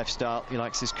likes the lifestyle, he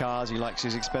likes his cars, he likes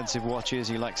his expensive watches,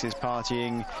 he likes his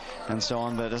partying and so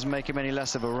on, but it doesn't make him any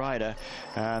less of a rider.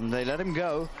 And they let him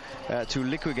go to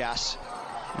Liquigas.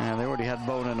 They already had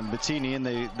Bonan and Bettini, and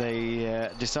they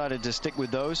decided to stick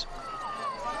with those.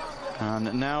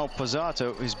 And now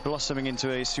Pozzato is blossoming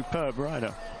into a superb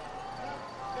rider.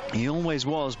 He always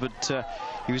was, but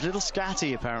he was a little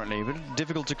scatty apparently, but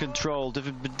difficult to control,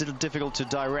 difficult to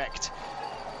direct.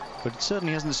 But it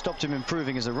certainly hasn't stopped him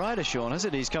improving as a rider, Sean, has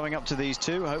it? He's coming up to these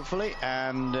two, hopefully,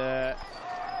 and the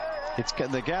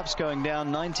gap's going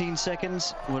down. 19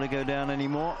 seconds. Will it go down any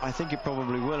more? I think it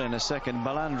probably will in a second.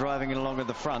 Ballan driving it along at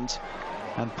the front,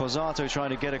 and Pozzato trying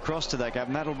to get across to that gap,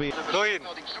 and that'll be...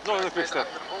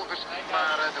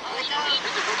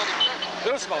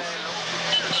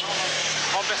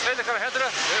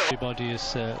 Everybody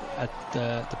is at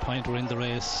the point we're in the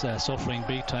race suffering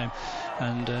big time,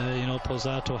 and you know,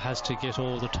 Pozzato has to get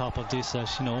over the top of this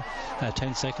at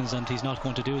 10 seconds, and he's not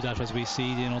going to do that. As we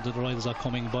see, you know, the riders are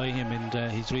coming by him, and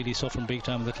he's really suffering big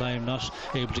time in the climb, not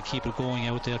able to keep it going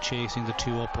out there chasing the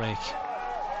two up break.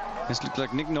 This looked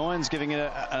like Nick Nuyens giving it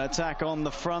an attack on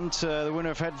the front. The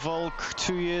winner of Het Volk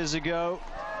 2 years ago.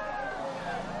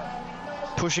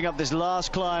 Pushing up this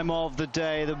last climb of the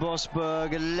day, the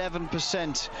Bosberg,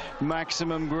 11%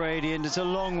 maximum gradient. It's a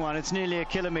long one, it's nearly a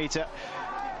kilometre.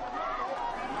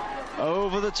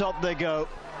 Over the top they go.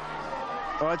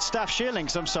 Oh, it's Staff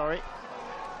Sheerlinks, I'm sorry.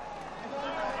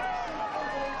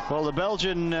 Well, the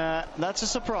Belgian, that's a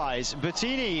surprise.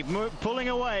 Bettini pulling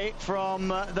away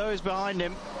from those behind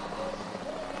him.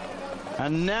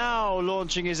 And now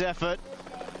launching his effort.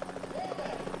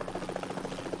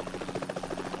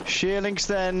 Sheerlinks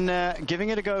then giving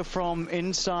it a go from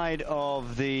inside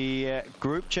of the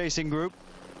chasing group.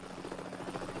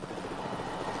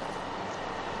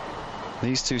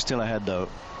 These two still ahead though.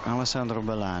 Alessandro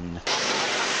Ballan.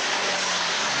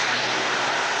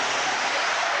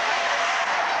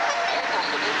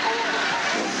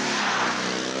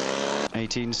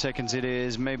 "18 seconds it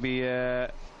is, maybe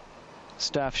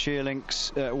Staff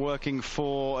Sheerlinks working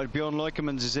for Bjorn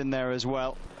Leukemans is in there as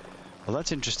well. Well,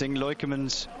 that's interesting.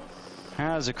 Leukemans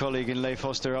has a colleague in Leif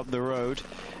Hoste up the road.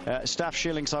 Staff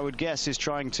Sheerlinks, I would guess, is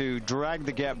trying to drag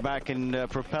the gap back and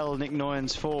propel Nick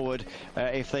Nuyens forward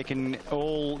if they can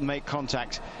all make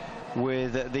contact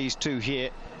with these two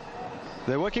here.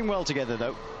 They're working well together,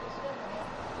 though.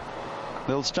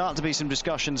 There'll start to be some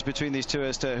discussions between these two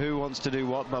as to who wants to do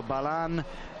what, but Ballan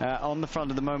on the front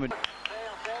at the moment.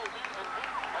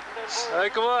 Hey,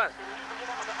 come on.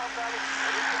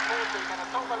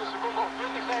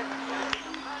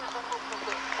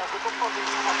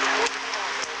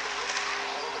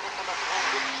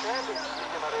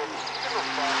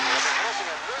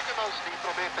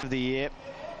 Of the year.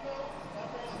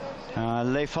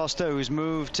 Leif Hoste, who's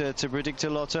moved to Predictor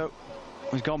Lotto,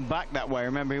 has gone back that way.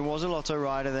 Remember, he was a Lotto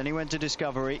rider, then he went to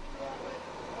Discovery,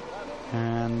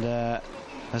 and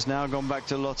has now gone back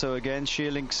to Lotto again.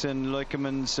 Sheerlinks and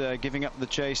Leukemans giving up the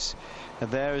chase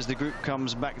there as the group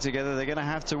comes back together. They're going to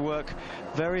have to work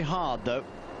very hard, though.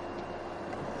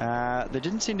 There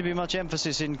didn't seem to be much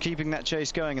emphasis in keeping that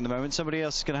chase going at the moment. Somebody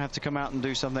else is going to have to come out and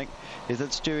do something. Is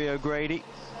that Stewie O'Grady?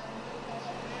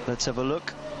 Let's have a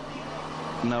look.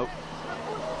 No.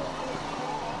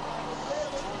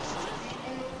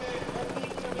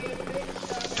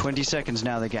 "20 seconds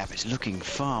now. The gap is looking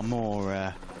far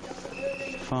more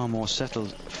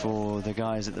settled for the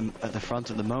guys at the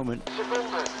front at the moment.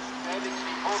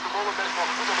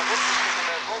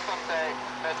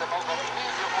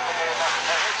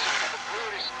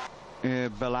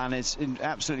 Ballan is in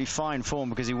absolutely fine form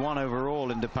because he won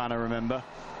overall in De Panne, remember.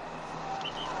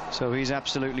 So he's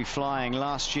absolutely flying.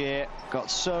 Last year got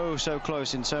so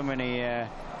close in so many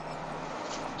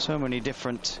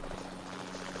different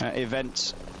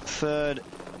events. Third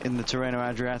in the Tirreno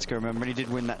Adriatico, remember, and he did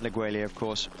win that Laigueglia, of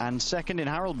course, and second in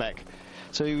Harelbeke.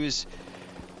 So he was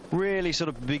really sort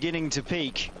of beginning to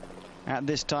peak at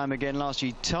this time again last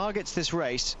year. He targets this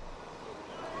race,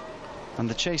 and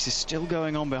the chase is still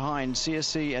going on behind.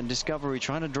 CSC and Discovery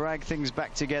trying to drag things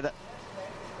back together.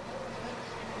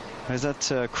 Is that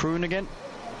Kroon again?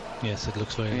 Yes, it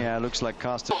looks like. Yeah, it looks like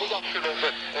Karsten.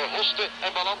 Hoste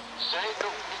en Ballan zijn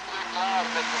nog niet klaar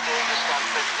met de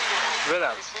tegenstand.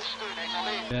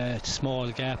 It's a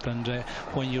small gap, and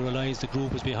when you realise the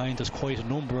group is behind, there's quite a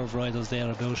number of riders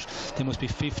there. There must be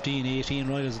 15, 18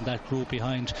 riders in that group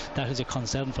behind. That is a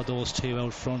concern for those two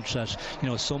out front, that, you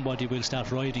know, somebody will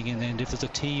start riding in, and if there's a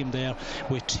team there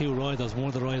with two riders, one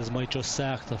of the riders might just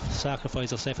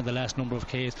sacrifice herself in the last number of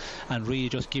Ks and really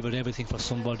just give it everything for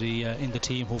somebody in the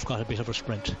team who've got a bit of a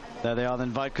sprint. There they are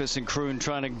then, Vaitkus and Kroon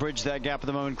trying to bridge that gap at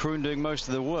the moment. Kroon doing most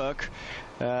of the work.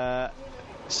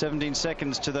 17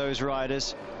 seconds to those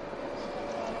riders.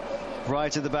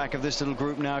 Right at the back of this little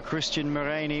group now, Christian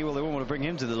Moreni. Well, they won't want to bring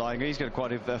him to the line. He's got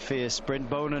quite a fierce sprint.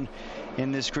 Bonen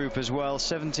in this group as well.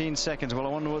 17 seconds. Well, I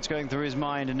wonder what's going through his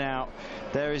mind now.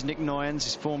 There is Nick Nuyens,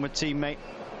 his former teammate.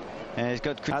 He's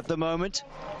got at the moment.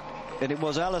 And it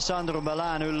was Alessandro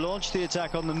Ballan who launched the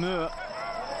attack on the Muur.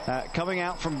 Coming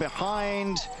out from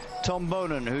behind Tom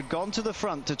Bonen, who'd gone to the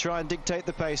front to try and dictate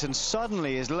the pace, and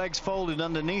suddenly his legs folded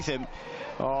underneath him.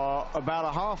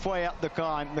 About halfway up the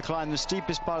climb, the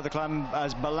steepest part of the climb,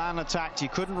 as Ballan attacked, he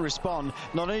couldn't respond.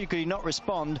 Not only could he not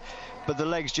respond, but the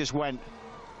legs just went.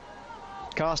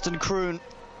 Karsten, Kroon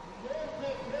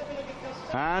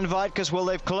and Vaitkus, well,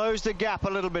 they've closed the gap a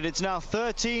little bit. It's now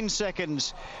 13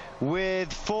 seconds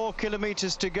with 4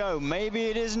 kilometers to go. Maybe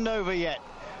it isn't over yet.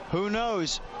 Who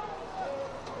knows?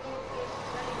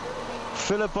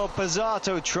 Filippo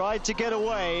Pizzato tried to get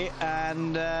away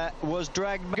and was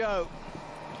dragged go.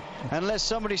 Unless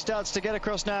somebody starts to get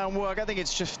across now and work, I think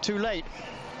it's just too late.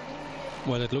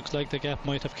 Well, it looks like the gap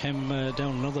might have come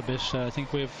down another bit. I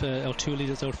think we've our two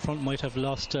leaders out front might have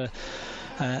lost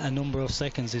a number of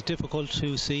seconds. It's difficult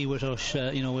to see with our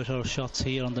with our shots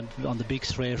here on the big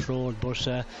straight road, but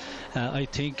I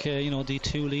think the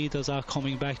two leaders are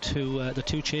coming back to the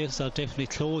two chasers are definitely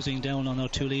closing down on our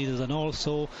two leaders, and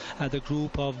also the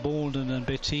group of Bolden and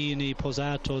Bettini,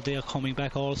 Posato, they are coming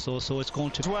back also, so it's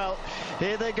going to... Well,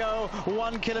 here they go,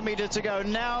 1 kilometre to go.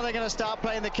 Now they're going to start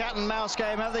playing the cat and mouse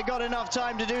game. Have they got enough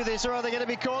time to do this, or are they going to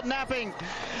be caught napping?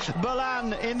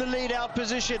 Ballan in the lead out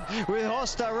position with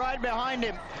Hoste right behind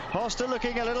him. Hoste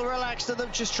looking a little relaxed at them,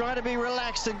 just trying to be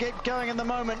relaxed and get going in the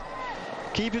moment.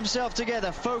 Keep himself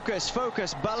together, focus.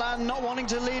 Ballan not wanting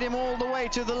to lead him all the way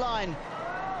to the line,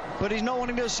 but he's not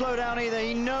wanting to slow down either.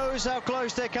 He knows how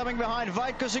close they're coming behind.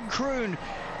 Vaitkus and Kroon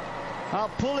are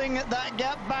pulling that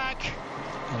gap back.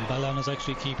 And Ballan is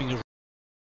actually keeping a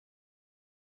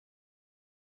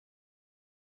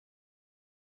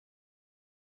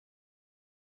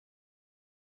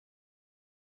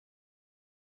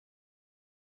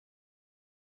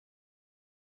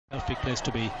perfect place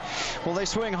to be. Well, they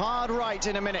swing hard right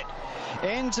in a minute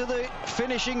into the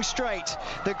finishing straight.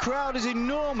 The crowd is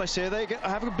enormous here. They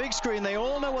have a big screen. They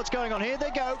all know what's going on. Here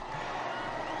they go.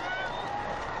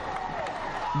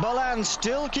 Ballan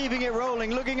still keeping it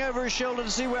rolling, looking over his shoulder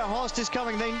to see where Hoste is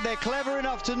coming. They're clever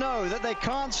enough to know that they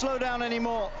can't slow down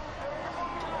anymore.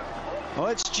 Oh,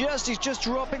 he's just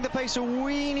dropping the pace a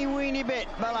weeny bit,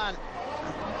 Ballan.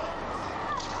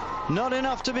 Not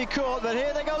enough to be caught, but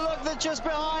here they go. Look, they're just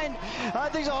behind. I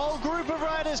think there's a whole group of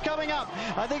riders coming up.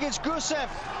 I think it's Goesev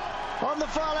on the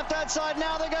far left-hand side.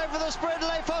 Now they're going for the sprint.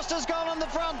 Leif Hoste's gone on the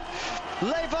front.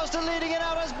 Leif Hoste leading it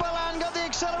out as Ballan got the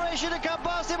acceleration to come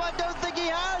past him. I don't think he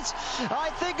has. I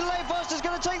think Leif Hoste's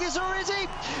going to take this, or is he?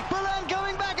 Ballan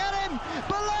coming back at him.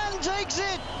 Ballan takes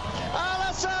it.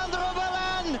 Alessandro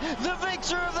Ballan, the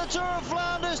victor of the Tour of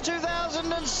Flanders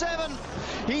 2007.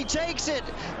 He takes it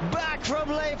back from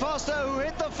Leif Hoste, who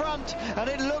hit the front, and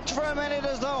it looked for a minute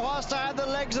as though Hoste had the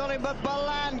legs on him, but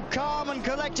Ballan, calm and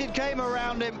collected, came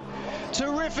around him.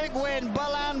 Terrific win.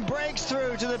 Ballan breaks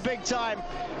through to the big time.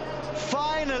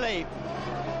 Finally,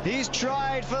 he's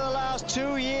tried for the last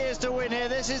 2 years to win here.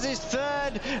 This is his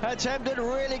third attempt at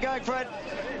really going for it,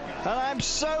 and I'm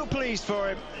so pleased for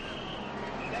him.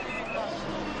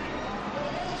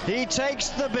 He takes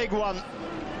the big one.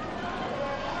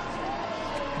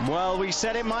 Well, we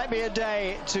said it might be a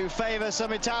day to favour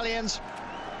some Italians,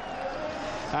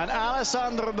 and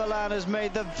Alessandro Ballan has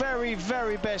made the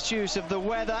very best use of the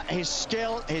weather, his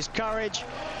skill, his courage,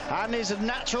 and his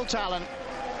natural talent,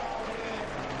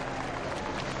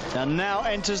 and now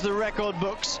enters the record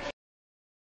books.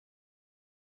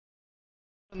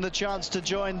 And the chance to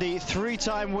join the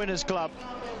 3-time winners club.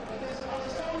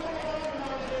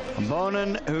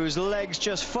 Bonen, whose legs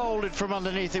just folded from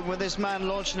underneath him when this man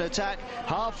launched an attack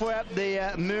halfway up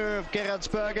the Muur of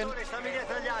Geraardsbergen.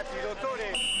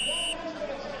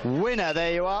 Winner,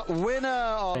 there you are, winner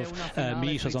of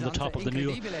meters on the top of the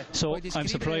Muur. So I'm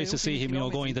surprised to see him,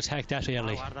 going to attack that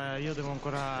early. Well,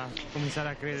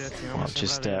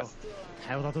 just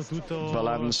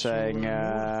Ballan saying,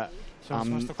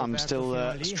 I'm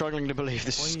still struggling to believe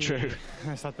this is true.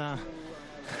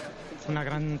 I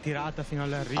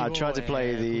tried to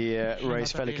play the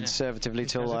race fairly conservatively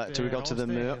till we got to the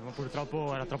Muur,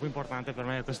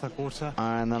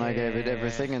 and then I gave it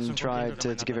everything and tried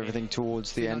to give everything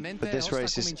towards the end. But this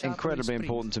race is incredibly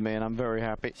important to me, and I'm very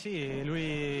happy. The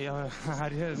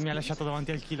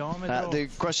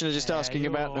question is just asking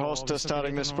about Hoste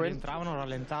starting the sprint.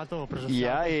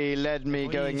 Yeah, he led me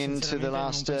going into the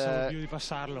last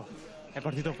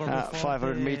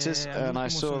 500 meters, and I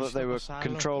saw that they were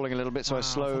controlling a little bit, so I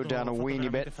slowed down a weeny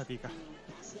bit,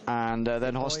 and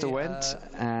then Hoste went,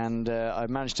 and I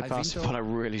managed to pass him, but I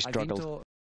really struggled.